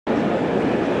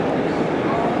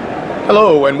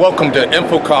Hello and welcome to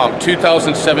Infocomm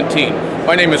 2017.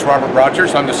 My name is Robert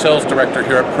Rogers. I'm the sales director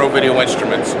here at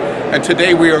ProVideoInstruments. And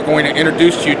today we are going to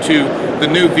introduce you to the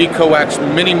new VeCOAX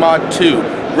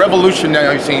Minimod-2,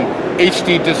 revolutionizing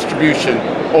HD distribution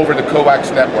over the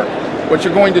coax network. What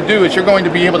you're going to do is you're going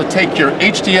to be able to take your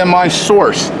HDMI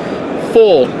source,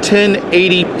 full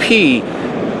 1080p,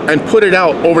 and put it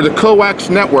out over the coax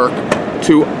network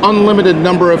to unlimited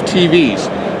number of TVs.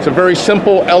 It's a very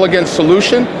simple, elegant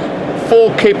solution.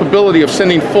 Full capability of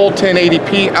sending full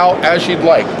 1080p out as you'd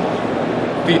like.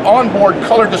 The onboard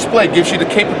color display gives you the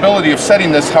capability of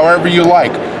setting this however you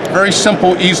like. Very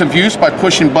simple ease of use by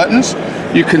pushing buttons.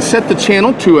 You can set the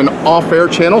channel to an off-air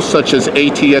channel such as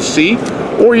ATSC,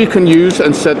 or you can use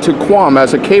and set to QAM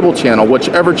as a cable channel,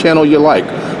 whichever channel you like.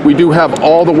 We do have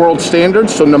all the world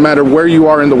standards, so no matter where you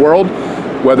are in the world,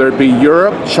 whether it be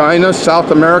Europe, China,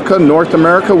 South America, North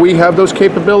America, we have those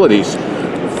capabilities.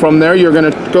 From there, you're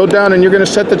going to go down and you're going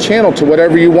to set the channel to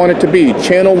whatever you want it to be.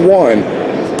 Channel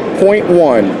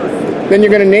 1.1. Then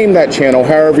you're going to name that channel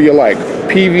however you like.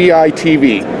 PVI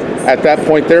TV. At that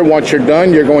point there, once you're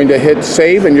done, you're going to hit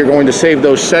save and you're going to save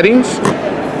those settings.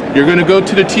 You're going to go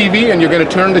to the TV and you're going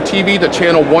to turn the TV to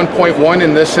channel 1.1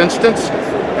 in this instance.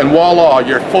 And voila,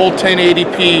 your full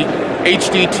 1080p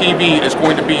HD TV is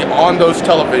going to be on those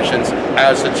televisions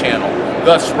as a channel,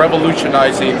 thus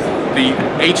revolutionizing the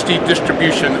HD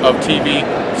distribution of TV,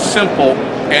 simple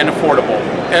and affordable.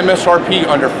 MSRP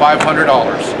under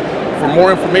 $500. For more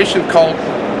information, call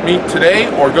me today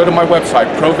or go to my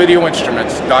website,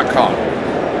 ProVideoInstruments.com.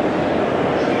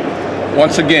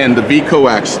 Once again, the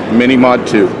VeCOAX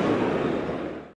Minimod-2.